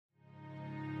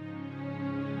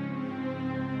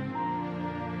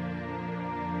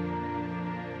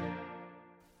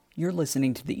You're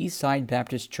listening to the Eastside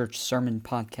Baptist Church Sermon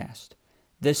Podcast.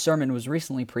 This sermon was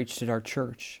recently preached at our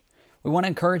church. We want to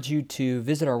encourage you to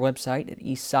visit our website at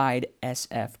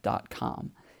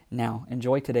eastsidesf.com. Now,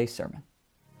 enjoy today's sermon.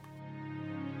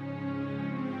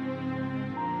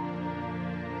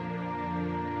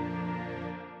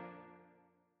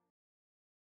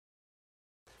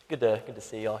 Good to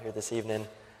see you all here this evening.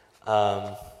 If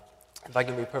I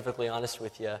can be perfectly honest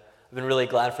with you, I've been really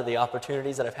glad for the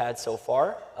opportunities that I've had so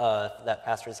far that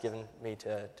Pastor has given me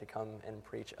to come and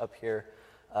preach up here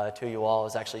to you all. I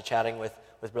was actually chatting with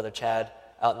Brother Chad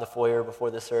out in the foyer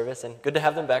before the service, and good to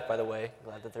have them back, by the way.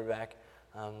 Glad that they're back.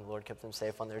 The Lord kept them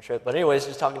safe on their trip. But anyways,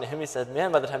 just talking to him, he said,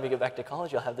 man, by the time you get back to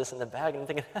college, you'll have this in the bag. And I'm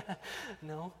thinking,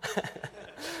 no.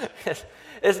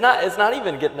 It's not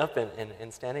even getting up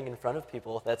and standing in front of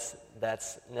people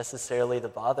that's necessarily the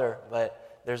bother, but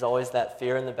there's always that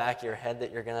fear in the back of your head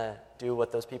that you're going to do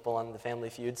what those people on the Family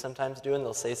Feud sometimes do, and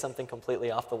they'll say something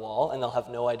completely off the wall, and they'll have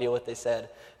no idea what they said.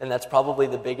 And that's probably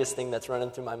the biggest thing that's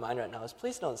running through my mind right now is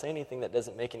please don't say anything that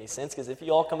doesn't make any sense, because if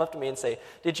you all come up to me and say,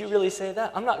 did you really say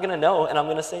that? I'm not going to know, and I'm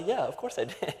going to say, yeah, of course I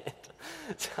did.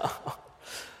 So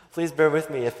please bear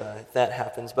with me if that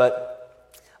happens. But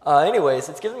anyways,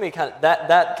 it's given me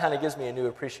that kind of gives me a new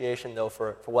appreciation, though,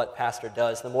 for what Pastor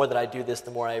does. The more that I do this,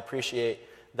 the more I appreciate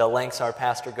the lengths our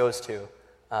pastor goes to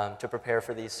prepare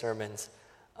for these sermons,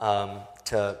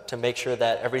 to make sure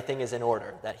that everything is in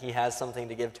order, that he has something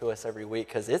to give to us every week,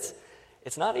 because it's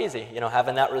not easy,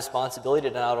 having that responsibility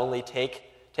to not only take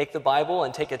the Bible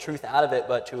and take a truth out of it,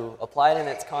 but to apply it in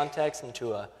its context and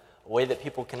to a way that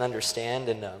people can understand.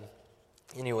 And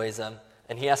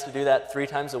and he has to do that 3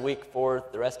 times a week for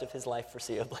the rest of his life,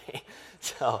 foreseeably.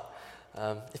 So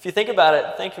if you think about it,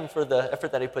 thank him for the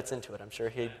effort that he puts into it. I'm sure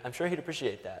he'd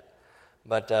appreciate that.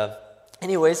 But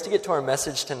anyways, to get to our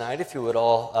message tonight, if you would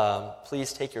all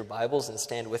please take your Bibles and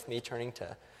stand with me, turning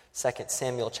to 2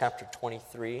 Samuel chapter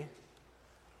 23.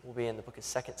 We'll be in the book of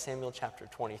 2 Samuel chapter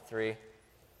 23.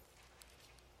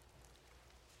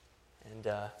 And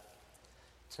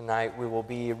tonight we will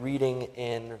be reading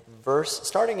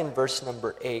starting in verse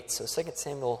number 8. So 2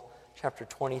 Samuel chapter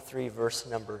 23, verse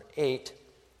number 8.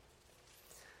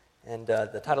 And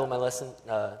the title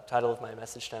of my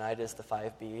message tonight is the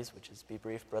 5 B's, which is be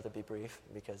brief, brother, be brief,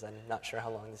 because I'm not sure how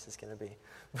long this is going to be.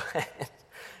 But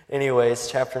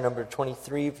anyways, chapter number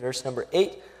 23, verse number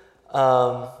 8.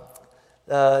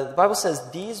 The Bible says,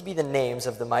 "These be the names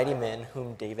of the mighty men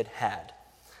whom David had.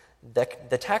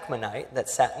 The Tachmonite that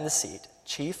sat in the seat,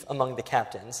 chief among the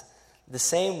captains, the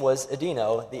same was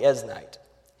Adino the Eznite.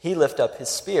 He lifted up his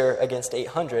spear against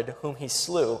 800, whom he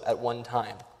slew at one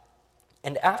time.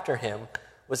 And after him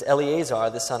was Eleazar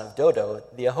the son of Dodo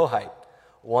the Ahohite,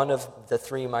 one of the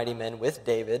 3 mighty men with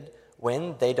David,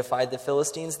 when they defied the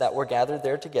Philistines that were gathered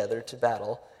there together to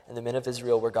battle, and the men of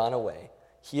Israel were gone away.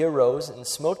 He arose and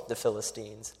smote the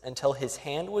Philistines, until his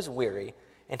hand was weary,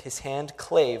 and his hand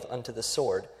clave unto the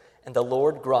sword. And the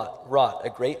Lord wrought a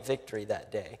great victory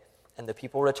that day, and the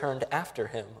people returned after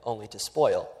him only to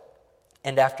spoil.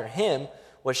 And after him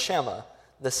was Shammah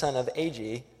the son of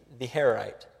Agi the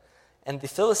Hararite. And the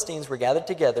Philistines were gathered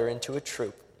together into a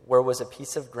troop, where was a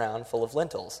piece of ground full of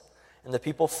lentils. And the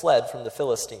people fled from the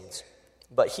Philistines.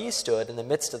 But he stood in the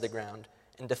midst of the ground,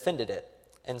 and defended it,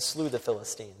 and slew the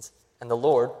Philistines. And the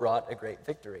Lord wrought a great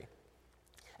victory.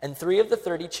 And 3 of the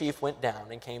 30 chief went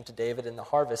down, and came to David in the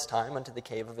harvest time unto the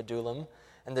cave of Adullam.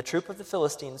 And the troop of the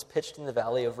Philistines pitched in the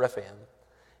valley of Rephaim.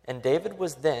 And David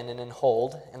was then in an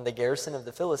hold, and the garrison of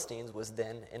the Philistines was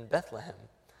then in Bethlehem.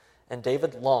 And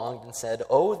David longed and said,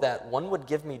 oh, that one would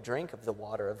give me drink of the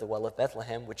water of the well of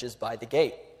Bethlehem, which is by the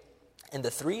gate. And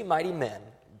the 3 mighty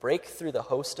men brake through the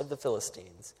host of the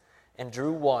Philistines, and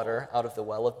drew water out of the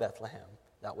well of Bethlehem,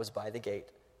 that was by the gate,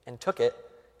 and took it,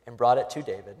 and brought it to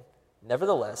David.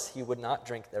 Nevertheless, he would not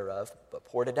drink thereof, but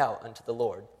poured it out unto the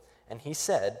Lord. And he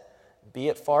said, be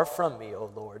it far from me,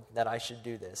 O Lord, that I should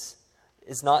do this.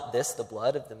 Is not this the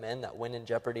blood of the men that went in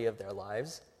jeopardy of their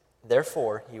lives?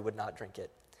 Therefore he would not drink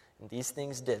it. And these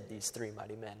things did these 3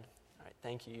 mighty men." All right,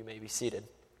 thank you. You may be seated.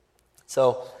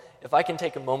 So if I can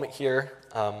take a moment here,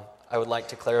 I would like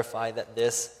to clarify that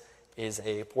this is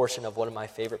a portion of one of my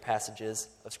favorite passages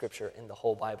of Scripture in the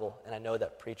whole Bible. And I know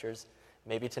that preachers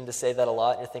maybe tend to say that a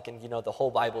lot. You're thinking, the whole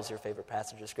Bible is your favorite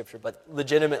passage of Scripture. But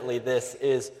legitimately, this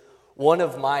is one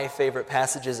of my favorite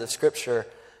passages of Scripture.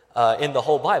 in the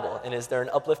whole Bible? And is there an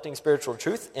uplifting spiritual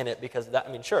truth in it? Because that,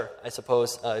 I mean, sure, I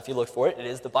suppose if you look for it, it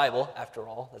is the Bible, after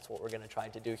all. That's what we're going to try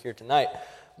to do here tonight.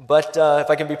 But if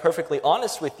I can be perfectly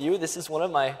honest with you, this is one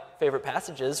of my favorite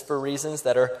passages for reasons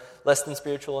that are less than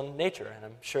spiritual in nature. And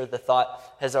I'm sure the thought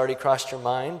has already crossed your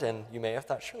mind, and you may have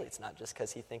thought, surely it's not just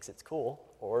because he thinks it's cool,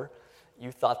 or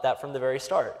you thought that from the very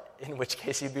start, in which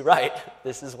case you'd be right.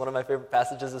 This is one of my favorite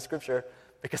passages of Scripture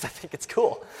because I think it's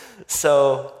cool.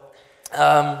 So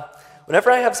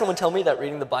whenever I have someone tell me that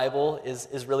reading the Bible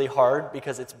is really hard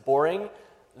because it's boring,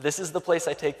 this is the place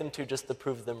I take them to just to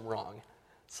prove them wrong.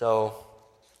 So,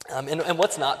 and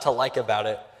what's not to like about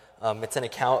it? It's an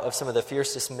account of some of the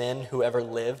fiercest men who ever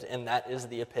lived, and that is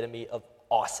the epitome of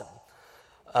awesome.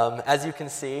 As you can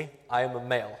see, I am a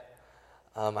male.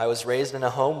 I was raised in a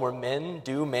home where men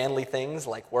do manly things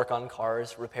like work on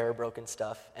cars, repair broken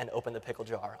stuff, and open the pickle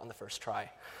jar on the first try.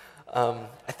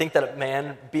 I think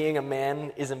that being a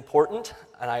man is important,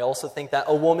 and I also think that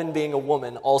a woman being a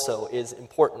woman also is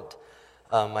important.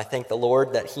 I thank the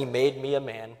Lord that he made me a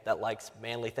man that likes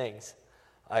manly things.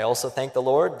 I also thank the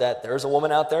Lord that there's a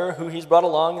woman out there who he's brought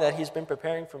along that he's been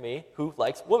preparing for me who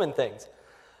likes woman things.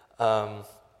 I'm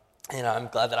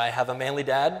glad that I have a manly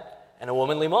dad and a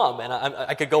womanly mom, and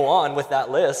I could go on with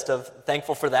that list of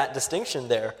thankful for that distinction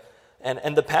there.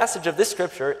 And the passage of this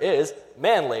scripture is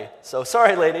manly. So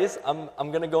sorry, ladies, I'm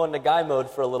going to go into guy mode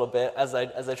for a little bit as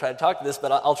I try to talk to this,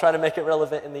 but I'll try to make it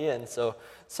relevant in the end. So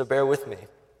bear with me.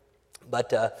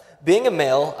 But being a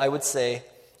male, I would say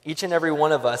each and every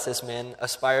one of us as men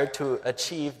aspire to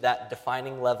achieve that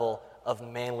defining level of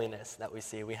manliness that we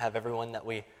see. We have everyone that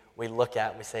we look at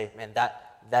and we say, man,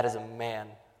 that is a man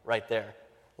right there.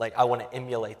 Like, I want to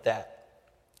emulate that.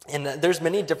 And there's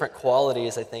many different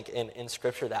qualities, I think, in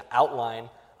Scripture that outline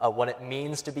what it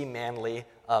means to be manly,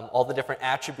 all the different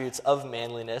attributes of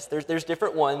manliness. There's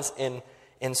different ones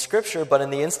in Scripture, but in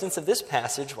the instance of this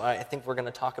passage, I think we're going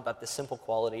to talk about the simple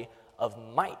quality of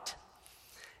might.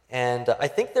 And I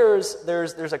think there's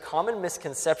a common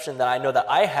misconception that I know that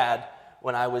I had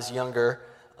when I was younger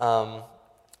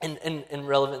in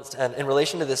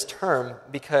relation to this term,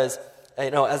 because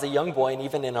as a young boy and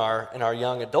even in our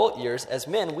young adult years, as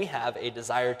men, we have a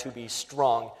desire to be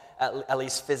strong, at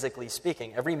least physically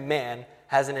speaking. Every man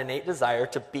has an innate desire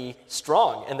to be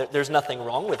strong, and there's nothing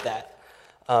wrong with that.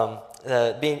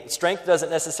 Strength doesn't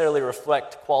necessarily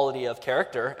reflect quality of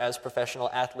character, as professional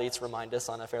athletes remind us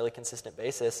on a fairly consistent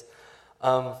basis.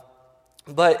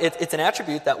 But it's an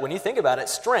attribute that, when you think about it,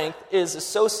 strength is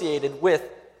associated with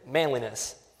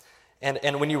manliness.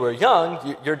 And when you were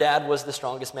young, your dad was the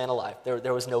strongest man alive.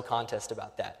 There was no contest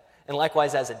about that. And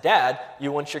likewise, as a dad,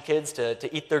 you want your kids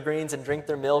to eat their greens and drink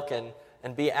their milk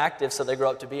and be active so they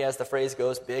grow up to be, as the phrase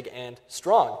goes, big and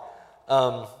strong.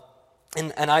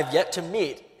 And I've yet to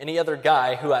meet any other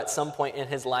guy who at some point in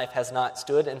his life has not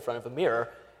stood in front of a mirror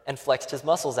and flexed his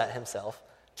muscles at himself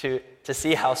to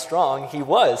see how strong he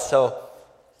was. So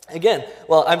again,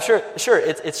 well, I'm sure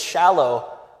it's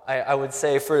shallow, I would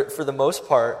say, for the most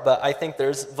part, but I think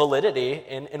there's validity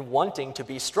in wanting to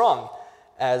be strong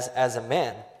as a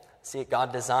man. See,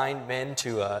 God designed men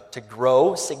to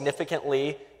grow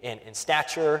significantly in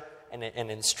stature and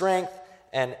in strength,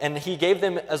 and he gave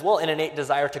them as well an innate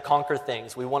desire to conquer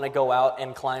things. We want to go out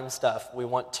and climb stuff. We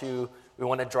want to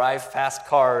drive fast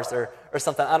cars or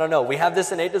something. I don't know. We have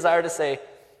this innate desire to say,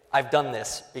 I've done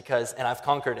this and I've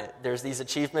conquered it. There's these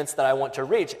achievements that I want to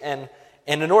reach, and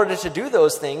in order to do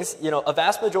those things, a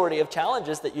vast majority of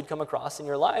challenges that you'd come across in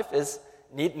your life is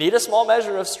need a small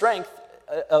measure of strength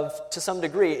to some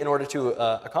degree in order to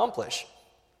accomplish.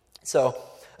 So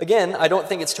again, I don't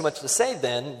think it's too much to say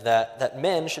then that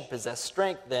men should possess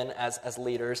strength then as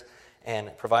leaders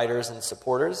and providers and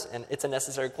supporters, and it's a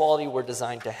necessary quality we're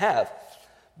designed to have.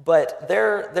 But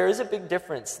there is a big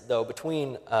difference, though,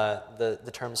 between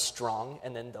the term strong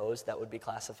and then those that would be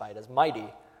classified as mighty,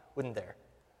 wouldn't there?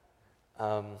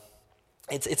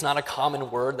 It's not a common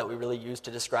word that we really use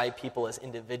to describe people as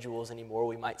individuals anymore.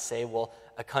 We might say, well,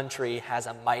 a country has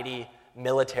a mighty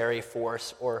military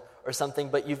force or something,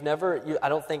 but I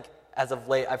don't think as of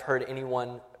late I've heard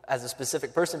anyone as a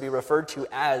specific person be referred to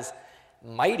as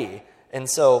mighty. And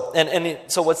so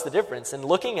what's the difference? And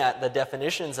looking at the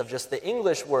definitions of just the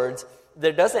English words,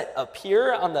 there doesn't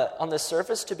appear on the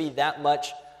surface to be that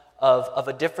much of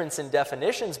a difference in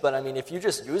definitions, but I mean, if you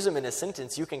just use them in a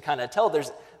sentence, you can kind of tell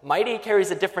mighty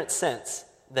carries a different sense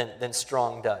than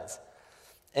strong does.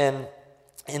 And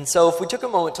so if we took a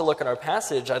moment to look at our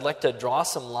passage, I'd like to draw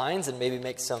some lines and maybe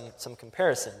make some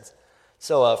comparisons.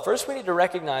 So first we need to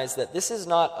recognize that this is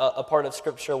not a part of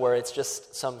Scripture where it's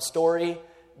just some story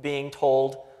being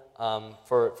told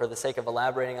for the sake of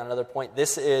elaborating on another point,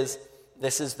 this is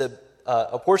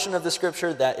a portion of the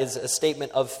scripture that is a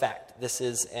statement of fact. This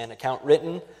is an account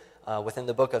written within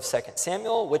the book of 2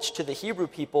 Samuel, which to the Hebrew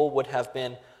people would have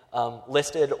been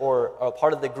listed or a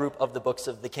part of the group of the books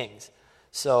of the kings.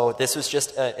 So this was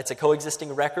just, it's a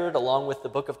coexisting record along with the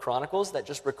book of Chronicles that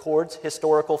just records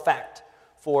historical fact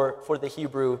for the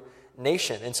Hebrew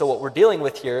nation. And so what we're dealing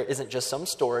with here isn't just some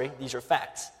story. These are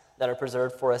facts that are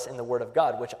preserved for us in the Word of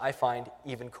God, which I find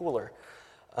even cooler.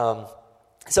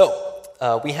 So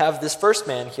we have this first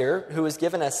man here who is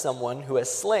given as someone who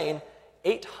has slain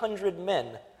 800 men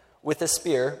with a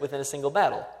spear within a single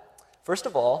battle. First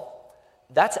of all,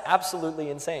 that's absolutely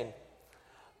insane.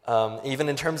 Even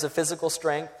in terms of physical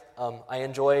strength, I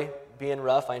enjoy being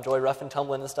rough. I enjoy rough and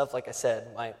tumbling and stuff. Like I said,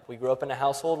 we grew up in a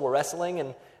household where wrestling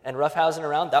and roughhousing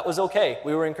around, that was okay.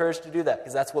 We were encouraged to do that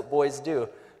because that's what boys do.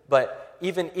 But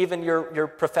even your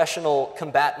professional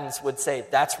combatants would say,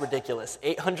 that's ridiculous.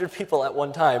 800 people at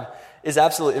one time is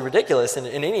absolutely ridiculous. And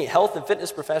any health and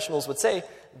fitness professionals would say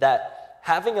that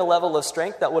having a level of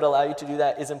strength that would allow you to do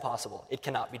that is impossible. It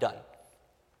cannot be done.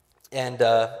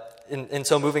 And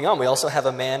so moving on, we also have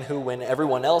a man who, when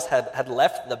everyone else had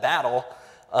left the battle,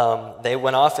 they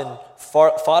went off and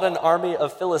fought an army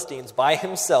of Philistines by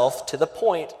himself to the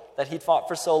point that he'd fought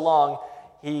for so long,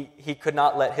 he could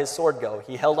not let his sword go.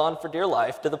 He held on for dear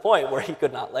life to the point where he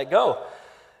could not let go.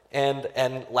 And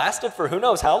lasted for who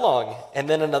knows how long. And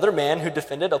then another man who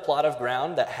defended a plot of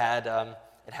ground that had,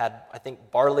 I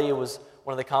think, barley. It was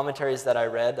one of the commentaries that I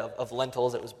read of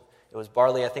lentils. It was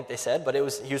barley, I think they said, but he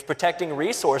was protecting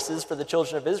resources for the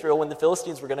children of Israel when the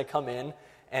Philistines were going to come in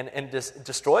and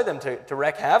destroy them to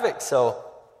wreak havoc. So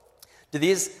do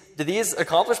these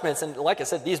accomplishments, and like I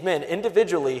said, these men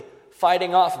individually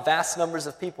fighting off vast numbers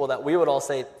of people that we would all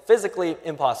say physically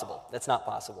impossible. That's not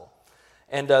possible.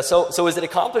 And so is it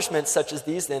accomplishments such as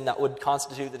these then that would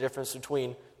constitute the difference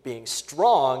between being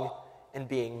strong and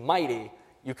being mighty?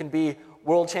 You can be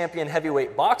world champion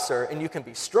heavyweight boxer and you can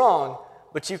be strong,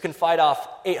 but you can fight off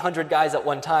 800 guys at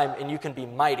one time and you can be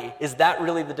mighty. Is that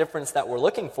really the difference that we're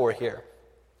looking for here?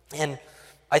 And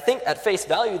I think at face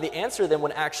value, the answer then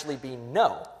would actually be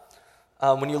no.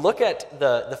 When you look at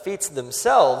the feats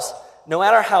themselves, no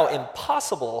matter how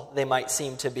impossible they might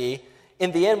seem to be,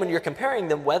 in the end, when you're comparing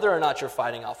them, whether or not you're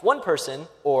fighting off one person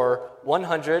or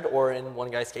 100, or in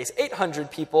one guy's case, 800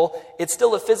 people, it's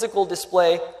still a physical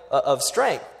display of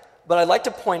strength. But I'd like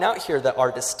to point out here that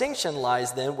our distinction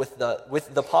lies then with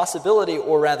the possibility,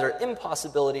 or rather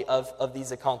impossibility, of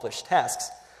these accomplished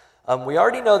tasks. We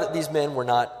already know that these men were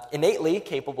not innately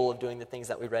capable of doing the things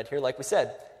that we read here. Like we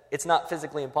said, it's not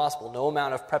physically impossible. No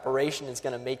amount of preparation is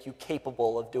going to make you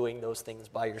capable of doing those things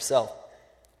by yourself.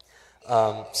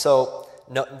 There's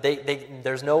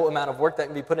no amount of work that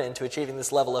can be put into achieving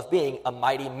this level of being a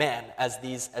mighty man, as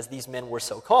these men were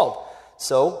so called.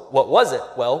 So what was it?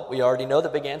 Well, we already know the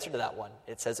big answer to that one.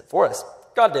 It says it for us.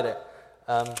 God did it.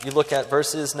 You look at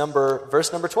verse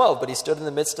number 12. But he stood in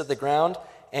the midst of the ground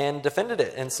and defended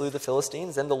it and slew the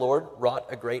Philistines, and the Lord wrought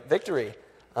a great victory.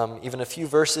 Even a few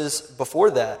verses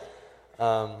before that.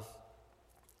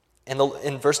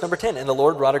 In verse number 10, and the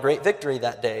Lord wrought a great victory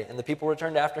that day, and the people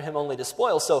returned after him only to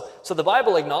spoil. So the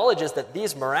Bible acknowledges that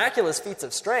these miraculous feats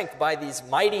of strength by these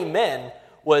mighty men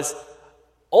was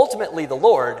ultimately the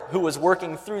Lord who was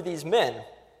working through these men.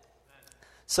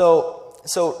 So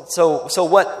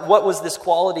what was this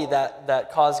quality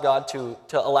that caused God to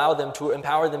allow them, to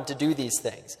empower them to do these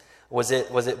things? Was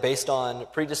it based on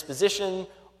predisposition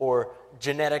or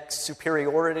genetic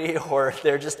superiority, or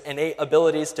their just innate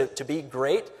abilities to be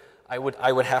great? I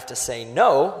would have to say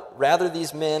no. Rather,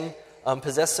 these men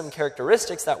possessed some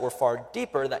characteristics that were far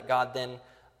deeper that God then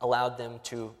allowed them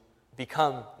to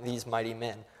become these mighty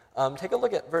men. Take a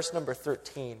look at verse number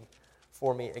 13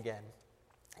 for me again.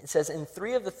 It says, and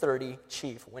 3 of the 30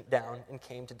 chief went down and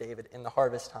came to David in the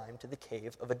harvest time to the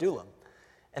cave of Adullam.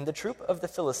 And the troop of the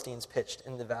Philistines pitched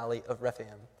in the valley of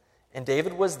Rephaim. And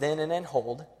David was then in an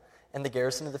hold, and the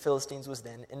garrison of the Philistines was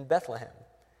then in Bethlehem.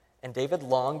 And David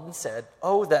longed and said,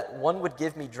 oh, that one would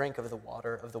give me drink of the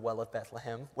water of the well of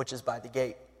Bethlehem, which is by the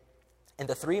gate. And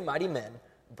the 3 mighty men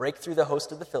brake through the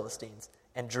host of the Philistines,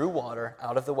 and drew water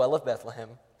out of the well of Bethlehem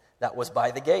that was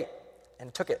by the gate,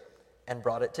 and took it, and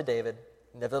brought it to David.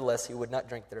 Nevertheless, he would not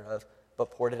drink thereof,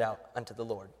 but poured it out unto the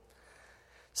Lord.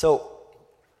 So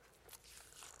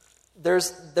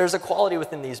there's a quality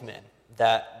within these men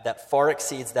that far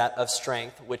exceeds that of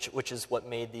strength, which is what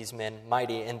made these men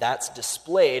mighty, and that's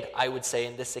displayed, I would say,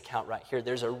 in this account right here.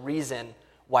 There's a reason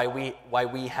why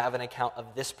we have an account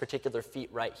of this particular feat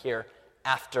right here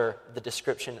after the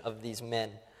description of these men.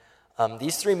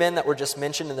 These three men that were just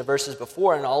mentioned in the verses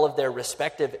before and all of their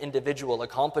respective individual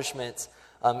accomplishments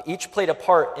each played a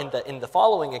part in the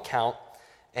following account.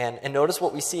 And notice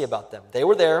what we see about them. They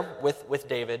were there with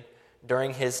David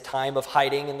during his time of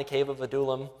hiding in the cave of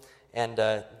Adullam, and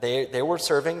they were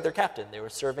serving their captain. They were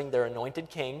serving their anointed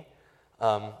king,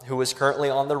 who was currently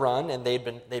on the run, and they'd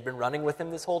been running with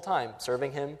him this whole time,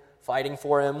 serving him, fighting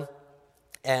for him,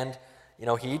 and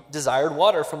he desired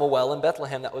water from a well in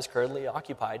Bethlehem that was currently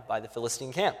occupied by the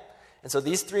Philistine camp. And so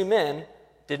these three men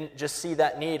didn't just see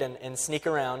that need and sneak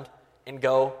around and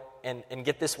go and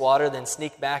get this water, then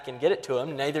sneak back and get it to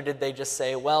him. Neither did they just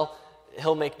say, well,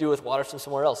 he'll make do with water from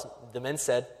somewhere else. The men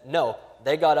said, no.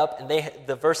 They got up, and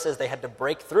the verse says they had to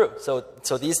break through. So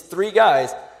these three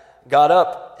guys got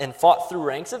up and fought through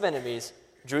ranks of enemies,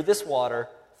 drew this water,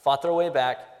 fought their way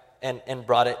back, and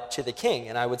brought it to the king.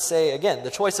 And I would say, again, the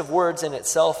choice of words in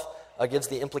itself gives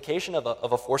the implication of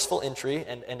a forceful entry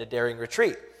and a daring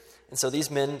retreat. And so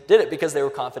these men did it because they were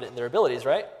confident in their abilities,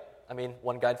 right? I mean,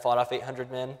 one guy fought off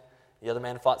 800 men. The other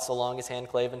man fought so long his hand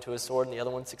clave into his sword, and the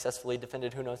other one successfully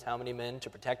defended who knows how many men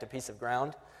to protect a piece of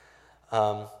ground.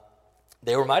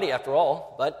 They were mighty after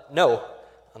all, but no.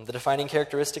 The defining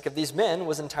characteristic of these men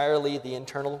was entirely the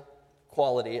internal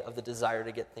quality of the desire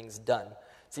to get things done.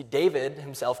 See, David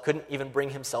himself couldn't even bring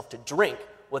himself to drink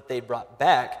what they brought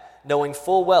back. Knowing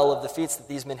full well of the feats that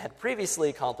these men had previously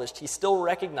accomplished, he still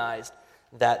recognized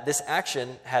that this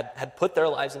action had put their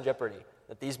lives in jeopardy,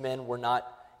 that these men were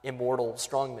not immortal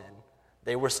strong men.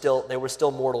 They were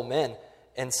still mortal men.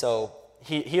 And so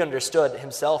he understood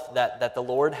himself that the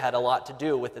Lord had a lot to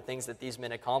do with the things that these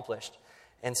men accomplished.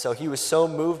 And so he was so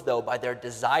moved, though, by their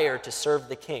desire to serve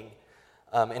the king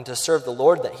and to serve the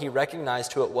Lord that he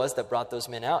recognized who it was that brought those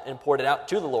men out and poured it out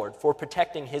to the Lord for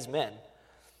protecting his men.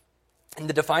 And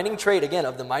the defining trait, again,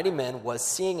 of the mighty men was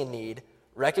seeing a need,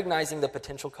 recognizing the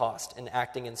potential cost, and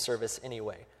acting in service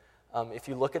anyway. If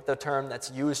you look at the term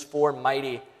that's used for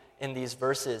mighty in these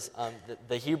verses,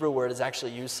 the Hebrew word is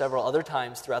actually used several other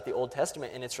times throughout the Old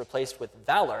Testament, and it's replaced with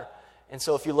valor. And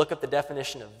so if you look at the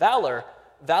definition of valor,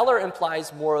 valor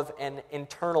implies more of an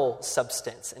internal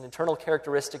substance, an internal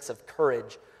characteristics of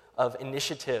courage, of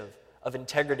initiative, of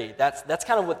integrity. That's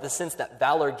kind of what the sense that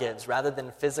valor gives, rather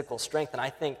than physical strength. And I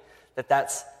think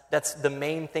that's the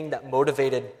main thing that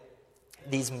motivated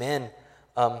these men.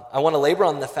 I want to labor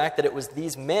on the fact that it was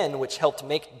these men which helped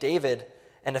make David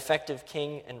an effective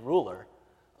king and ruler.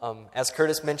 As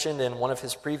Curtis mentioned in one of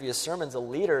his previous sermons, a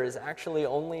leader is actually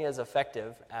only as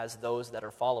effective as those that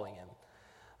are following him.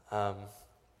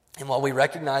 And while we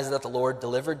recognize that the Lord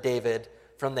delivered David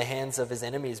from the hands of his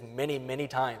enemies many, many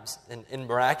times, and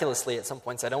miraculously at some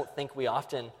points, I don't think we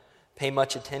often pay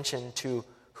much attention to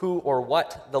who or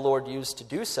what the Lord used to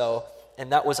do so,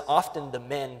 and that was often the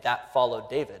men that followed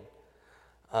David.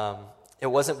 It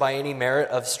wasn't by any merit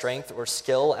of strength or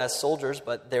skill as soldiers,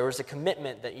 but there was a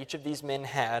commitment that each of these men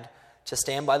had to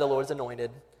stand by the Lord's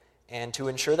anointed and to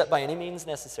ensure that by any means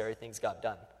necessary things got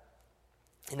done.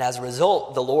 And as a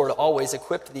result, the Lord always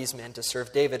equipped these men to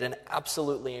serve David in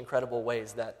absolutely incredible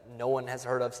ways that no one has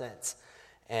heard of since.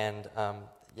 And,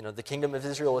 the kingdom of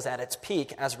Israel was at its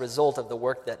peak as a result of the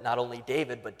work that not only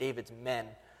David, but David's men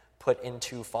put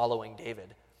into following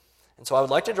David. And so I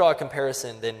would like to draw a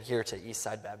comparison then here to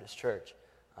Eastside Baptist Church.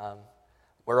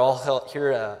 We're all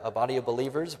here a body of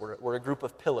believers. We're a group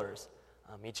of pillars.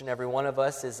 Each and every one of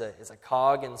us is a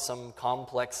cog in some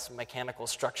complex mechanical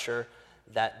structure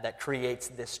that creates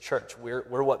this church.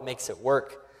 We're what makes it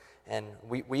work. And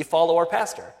we follow our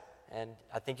pastor. And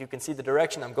I think you can see the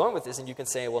direction I'm going with this, and you can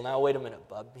say, well, now wait a minute,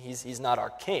 bub. He's not our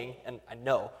king. And I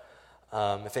know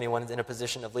if anyone in a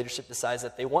position of leadership decides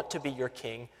that they want to be your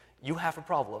king, you have a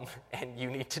problem, and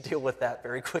you need to deal with that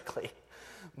very quickly.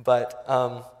 But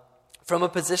from a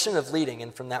position of leading,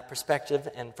 and from that perspective,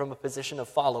 and from a position of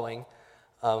following,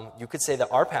 you could say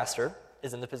that our pastor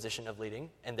is in the position of leading,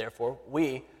 and therefore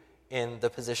we in the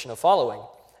position of following.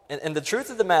 And the truth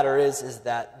of the matter is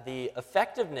that the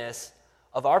effectiveness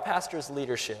of our pastor's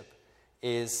leadership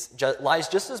lies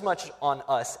just as much on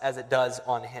us as it does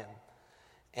on him.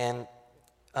 And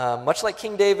much like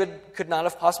King David could not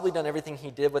have possibly done everything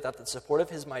he did without the support of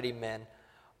his mighty men,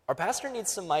 our pastor needs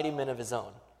some mighty men of his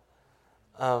own.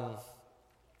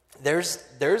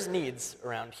 There's needs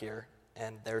around here,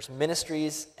 and there's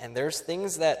ministries, and there's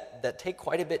things that take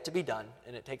quite a bit to be done,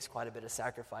 and it takes quite a bit of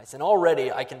sacrifice. And already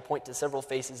I can point to several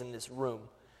faces in this room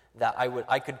that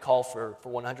I could call for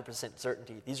 100%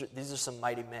 certainty. These are some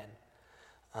mighty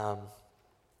men.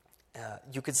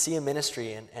 You could see a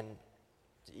ministry and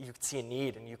you could see a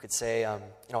need, and you could say,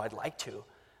 I'd like to.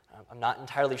 I'm not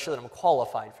entirely sure that I'm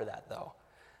qualified for that, though.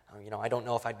 I don't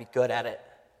know if I'd be good at it.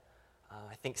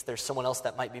 I think there's someone else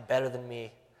that might be better than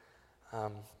me.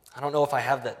 I don't know if I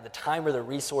have the time or the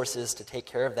resources to take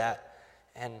care of that.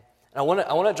 And I want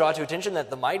to draw to attention that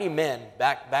the mighty men,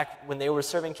 back when they were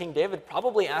serving King David,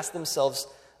 probably asked themselves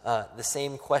the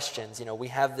same questions. We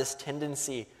have this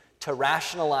tendency to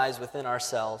rationalize within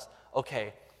ourselves,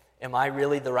 okay, am I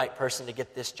really the right person to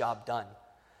get this job done?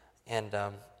 And,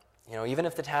 even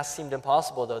if the task seemed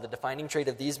impossible, though, the defining trait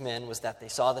of these men was that they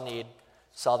saw the need,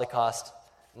 saw the cost,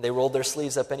 and they rolled their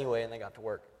sleeves up anyway, and they got to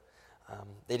work.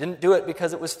 They didn't do it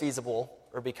because it was feasible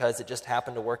or because it just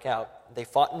happened to work out. They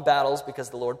fought in battles because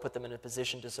the Lord put them in a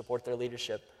position to support their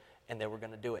leadership, and they were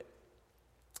going to do it.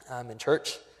 In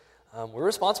church, we're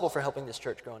responsible for helping this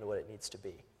church grow into what it needs to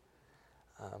be.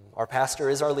 Our pastor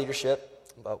is our leadership,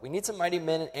 but we need some mighty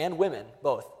men and women,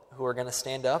 both, who are going to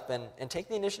stand up and take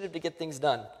the initiative to get things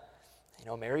done.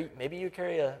 Maybe you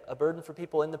carry a burden for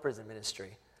people in the prison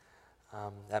ministry.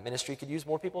 That ministry could use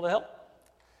more people to help.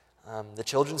 The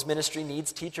children's ministry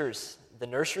needs teachers. The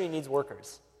nursery needs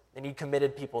workers. They need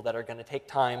committed people that are going to take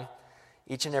time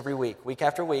each and every week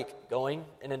after week, going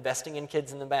and investing in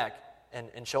kids in the back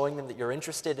and showing them that you're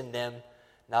interested in them,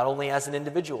 not only as an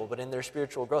individual, but in their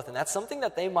spiritual growth. And that's something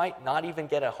that they might not even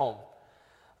get at home.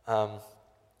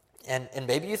 And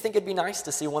maybe you think it'd be nice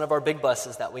to see one of our big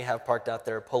buses that we have parked out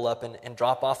there pull up and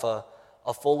drop off a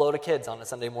full load of kids on a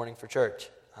Sunday morning for church.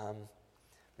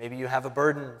 Maybe you have a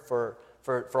burden for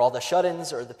all the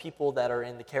shut-ins or the people that are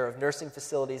in the care of nursing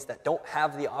facilities that don't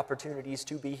have the opportunities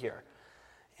to be here.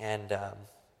 And,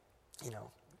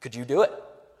 could you do it?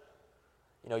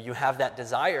 You have that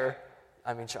desire.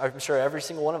 I'm sure every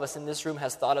single one of us in this room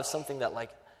has thought of something that,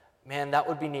 man, that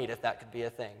would be neat if that could be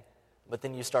a thing. But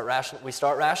then we start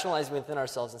rationalizing within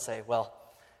ourselves and say, well,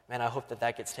 man, I hope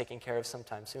that gets taken care of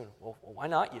sometime soon. Well, why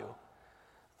not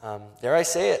you? Dare I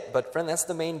say it, but friend, that's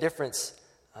the main difference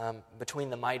between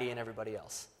the mighty and everybody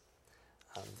else.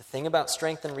 The thing about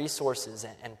strength and resources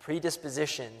and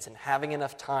predispositions and having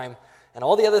enough time and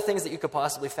all the other things that you could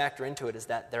possibly factor into it is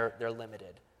that they're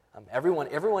limited.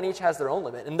 Everyone each has their own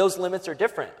limit, and those limits are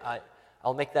different.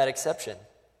 I'll make that exception.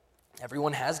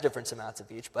 Everyone has different amounts of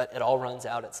each, but it all runs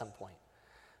out at some point.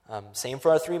 Same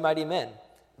for our three mighty men.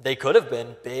 They could have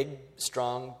been big,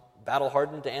 strong,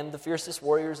 battle-hardened, and the fiercest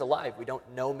warriors alive. We don't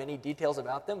know many details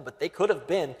about them, but they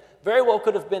very well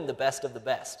could have been the best of the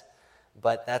best.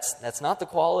 But that's not the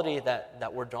quality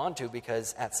that we're drawn to,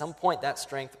 because at some point that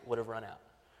strength would have run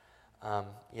out.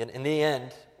 In the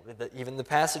end, even the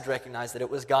passage recognized that it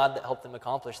was God that helped them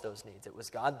accomplish those needs. It was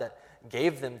God that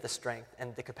gave them the strength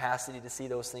and the capacity to see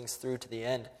those things through to the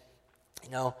end.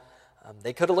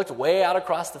 They could have looked way out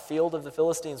across the field of the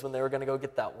Philistines when they were going to go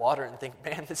get that water and think,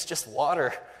 man, it's just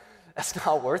water. That's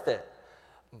not worth it.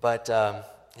 But, I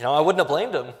wouldn't have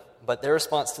blamed them. But their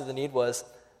response to the need was,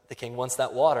 the king wants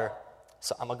that water,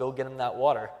 so I'm going to go get him that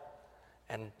water.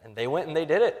 And they went and they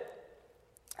did it.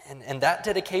 And that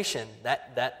dedication,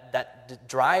 that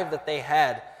drive that they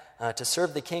had to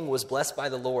serve the king was blessed by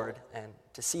the Lord. And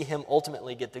to see him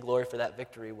ultimately get the glory for that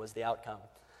victory was the outcome.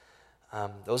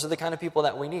 Those are the kind of people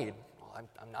that we need. Well,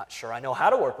 I'm not sure I know how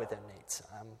to work with inmates.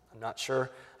 I'm not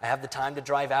sure I have the time to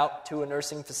drive out to a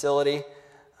nursing facility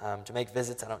to make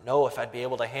visits. I don't know if I'd be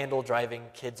able to handle driving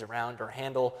kids around or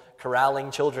handle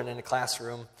corralling children in a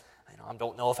classroom. I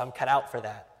don't know if I'm cut out for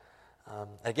that.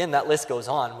 Again, that list goes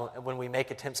on when we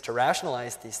make attempts to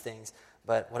rationalize these things.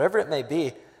 But whatever it may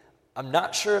be, I'm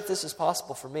not sure if this is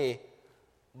possible for me,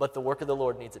 but the work of the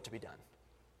Lord needs it to be done.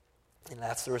 And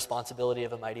that's the responsibility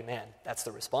of a mighty man. That's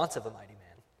the response of a mighty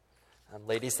man.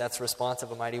 Ladies, that's the response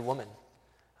of a mighty woman.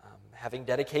 Having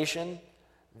dedication,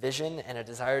 vision, and a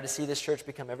desire to see this church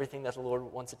become everything that the Lord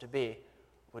wants it to be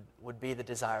would be the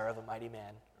desire of a mighty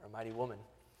man or a mighty woman.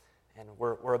 And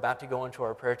we're about to go into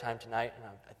our prayer time tonight, and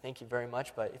I thank you very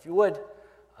much. But if you would,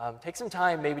 take some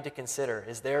time maybe to consider,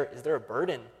 is there a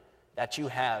burden that you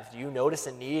have? Do you notice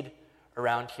a need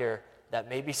around here that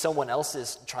maybe someone else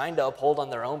is trying to uphold on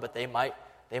their own, but they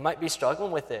might be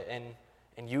struggling with it,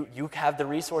 and you have the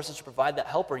resources to provide that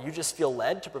help, or you just feel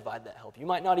led to provide that help? You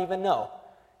might not even know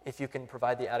if you can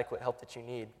provide the adequate help that you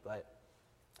need, but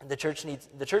the church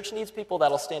needs people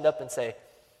that'll stand up and say,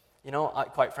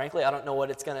 quite frankly, I don't know what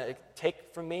it's going to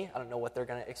take from me. I don't know what they're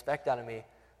going to expect out of me,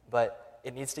 but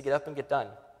it needs to get up and get done.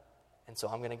 And so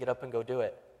I'm going to get up and go do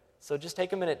it. So just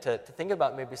take a minute to think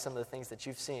about maybe some of the things that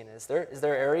you've seen. Is there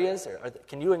areas, or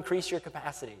can you increase your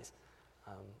capacities?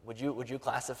 Would you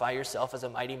classify yourself as a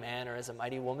mighty man or as a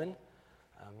mighty woman?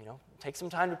 Take some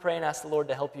time to pray and ask the Lord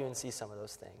to help you and see some of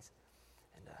those things.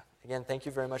 And again, thank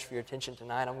you very much for your attention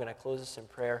tonight. I'm going to close this in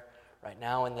prayer right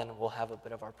now, and then we'll have a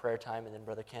bit of our prayer time, and then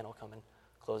Brother Ken will come and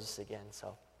close us again.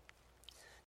 So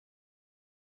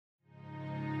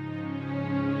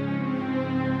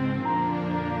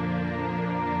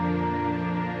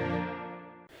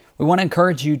We want to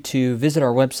encourage you to visit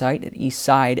our website at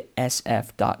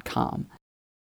eastsidesf.com.